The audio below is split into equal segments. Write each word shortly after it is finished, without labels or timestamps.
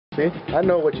See? I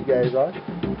know what you guys are.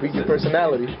 Read your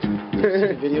personality.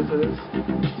 Video for this?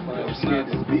 I'm scared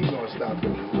this beat gonna stop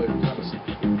though.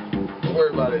 Don't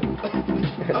worry about it.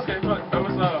 Okay, but I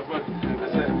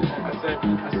said,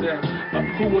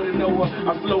 who wouldn't know her?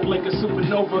 I float like a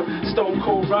supernova. Stone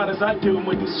cold riders, I do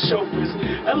with these chauffeurs.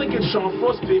 Elegant Sean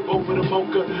frostbit over the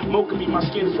mocha. Mocha be my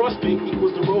skin, frostbit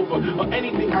equals the rover. Or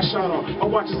anything I shot on. My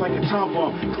watch is like a time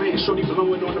bomb. Clan shorty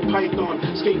blowing on the python.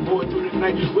 Skateboard through the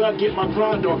night where I get my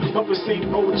grind on. Up the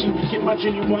same OG, get my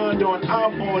genuine on.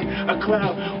 I'm on a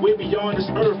cloud way beyond this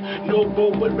earth. No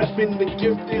bow, but repping the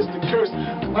gift is the curse.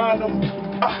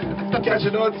 I'm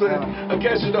catching on to it. I'm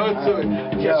catching on to it.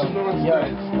 Catching on to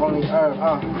it. Only earth.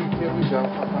 Here we go.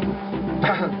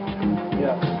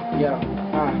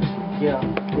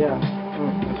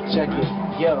 Check it.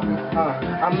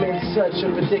 I'm in such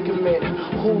a predicament.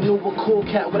 Who knew a cool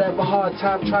cat would have a hard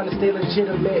time trying to stay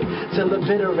legitimate? Till a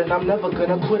veteran, I'm never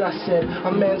gonna quit, I said. A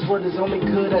man's word is only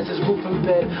good as his roof in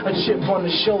bed. A chip on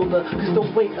the shoulder, cause the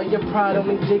weight of your pride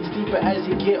only digs deeper as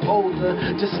you get older.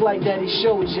 Just like Daddy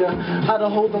showed you how to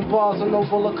hold them bars on a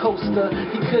roller coaster.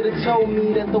 He could've told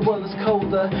me that the world is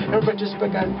colder. In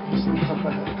retrospect, I...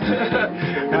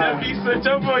 And that beat switch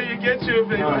up on you, get you a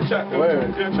big one.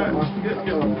 Word.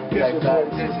 Like that.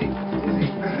 Dizzy,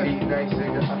 nice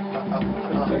nigga.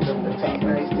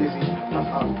 Nice dizzy.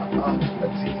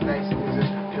 Nice dizzy.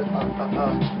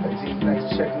 Nice.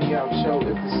 Check me out, show.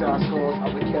 If the sound calls, I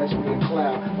would catch me in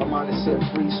cloud. My mind is set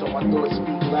free, so my thoughts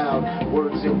speak loud.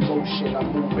 Words in motion,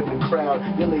 I'm moving the crowd.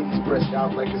 Your lady's breast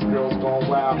out like this girl's gone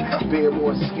wild. Bare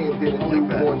more skin than a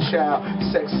newborn child.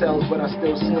 Sex sells, but I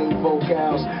still sling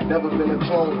vocals. Never been a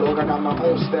clone, dog. I got my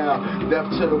own style. Deaf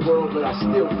to the world, but I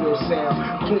still feel sound.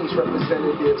 Queens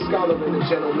representative, scholar and a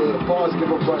gentleman. Bars give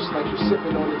a rush like you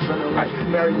sipping on adrenaline.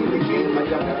 Marrying the game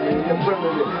like I'm in the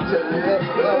primitive.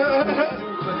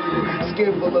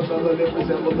 Skin full of melanin,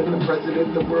 resembling the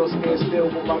president. The world stands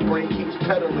still, but my brain keeps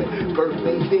pedaling.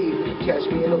 Birthday Dave, catch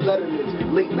me in the letterman's.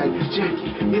 Late night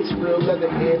Jackie, it's real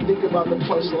leather hand. Think about the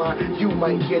punchline, you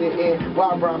might get it in.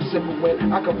 Why rhyme simple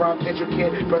when I can rhyme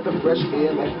intricate? Breath of fresh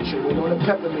air like you chewing on a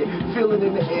peppermint. Feel it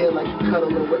in the air like you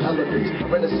cuddling with elements.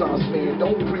 Renaissance man,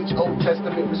 don't preach Old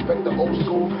Testament. Respect the old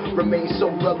school, remain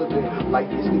so relevant. Life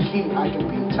is the key, I can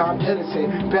be Tom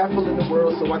Edison. Baffling the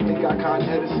world, so I think I Con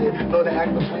Edison. Know the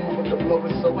act of fool, but the blow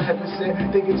is so heavy set.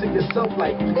 Thinking to yourself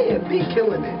like, man, be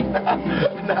killing it.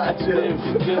 Nah, chill.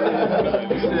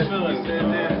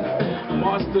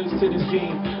 Monsters to this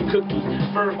game, cookie,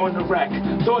 fur on the rack,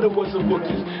 thought it was a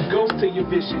bookie. Ghost to your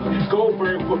vision,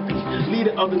 Goldberg whoopee,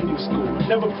 leader of the new school,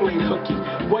 never played hooky.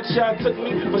 What y'all took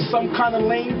me for some kind of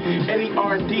lame?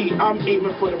 N-E-R-D, I'm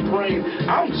aiming for the brain.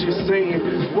 I'm just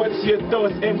saying, what's your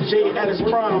thoughts? MJ at his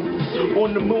prime.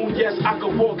 On the moon, yes, I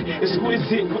could walk.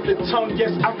 Exquisite with the tongue,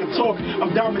 yes, I could talk. I'm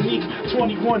Dominique,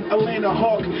 21, Atlanta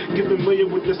Hawk. Get familiar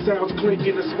with the sounds,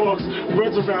 clinking the sparks.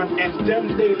 Birds around and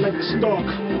them they like the stalk.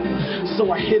 So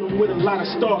I hit him with a lot of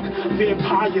stock.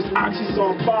 Vampires, Oxy's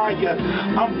on fire.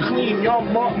 I'm clean, y'all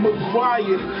Mark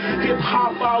McGuire.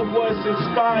 Hip-hop, I was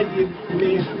inspired.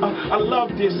 Man, I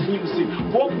love this music.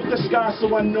 Walk with the sky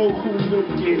so I know who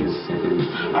Luke is.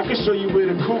 I can show you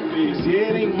where the coop is.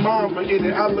 Yeah, it ain't mine, but in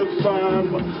it I look fine.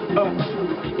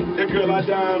 That girl I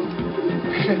dimed.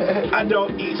 I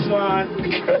don't eat swine.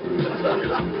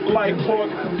 Like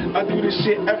pork, I do this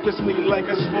shit effortlessly like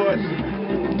a sport.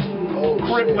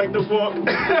 Grip like the fork. I'm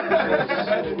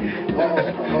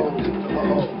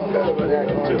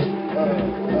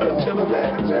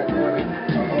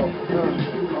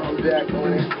back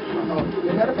on it.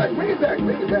 Matter of fact, bring it back.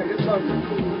 It's something.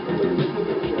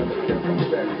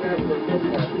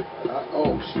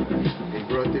 Oh shit. They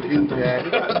brought the beat back.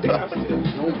 Not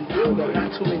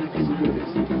too many people do this.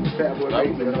 Fat Boy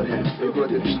Radio. They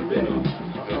brought the beat back.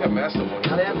 They got master one.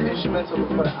 Now they have the instrumental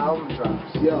before the album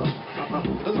drops. Yeah.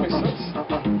 Doesn't make sense.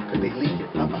 Cause they leak it.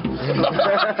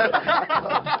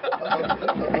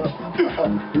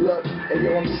 Look, and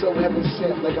yo, I'm so heaven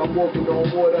sent, like I'm walking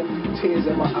on water. Tears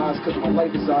in my eyes, cause my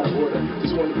life is out of order.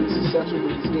 Just wanna be successful,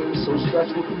 but this game is so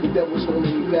stressful. The devil's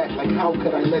holding me back, like how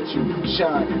could I let you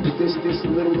shine? But this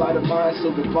little light of mine,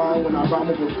 so divine. When I rhyme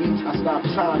over beats, I stop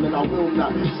time, and I will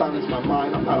not silence my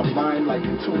mind. I'm not a mind like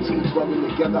two teeth rubbing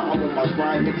together. I'm on my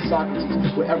grind, like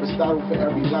Socrates, with Aristotle for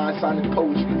every line, signing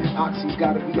poetry. Oxy's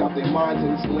gotta be out their minds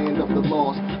in this land of the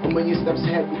lost. A million steps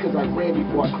ahead because I ran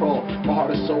before I crawled. My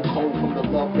heart is so cold from the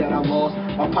love that I lost.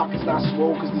 My pocket's not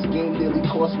swole cause this game nearly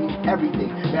cost me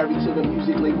everything. Married to the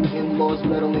music label, in-laws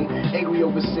meddling. Angry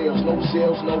over sales, no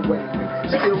wedding.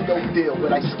 Still no deal,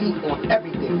 but I ski on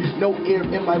everything. No air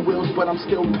in my wheels, but I'm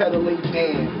still pedaling.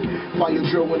 Damn. fire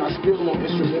drill when I spill on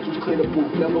instrumentals, clear the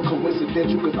booth. Never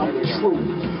coincidental, cause I'm the truth.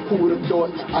 Who would've thought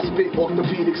I spit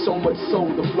orthopedic so much so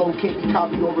the flow can't be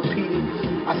copied or repeated?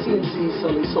 I see MCs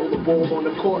sell they sold the ball on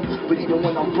the court, but even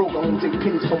when I'm broke, I won't take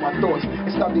pennies for my thoughts.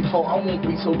 It's not their fault, I won't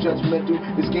be so judgmental.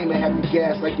 This game will have me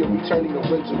gas like you're returning a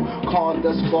rental. Calm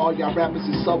thus far, y'all rappers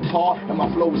is subpar, and my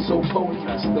flow is so potent, you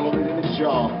can store it in a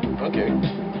jar. Okay.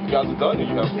 You guys are done, or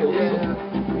you have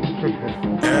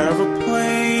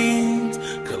Aeroplanes,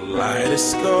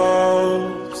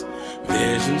 kaleidoscopes,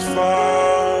 visions far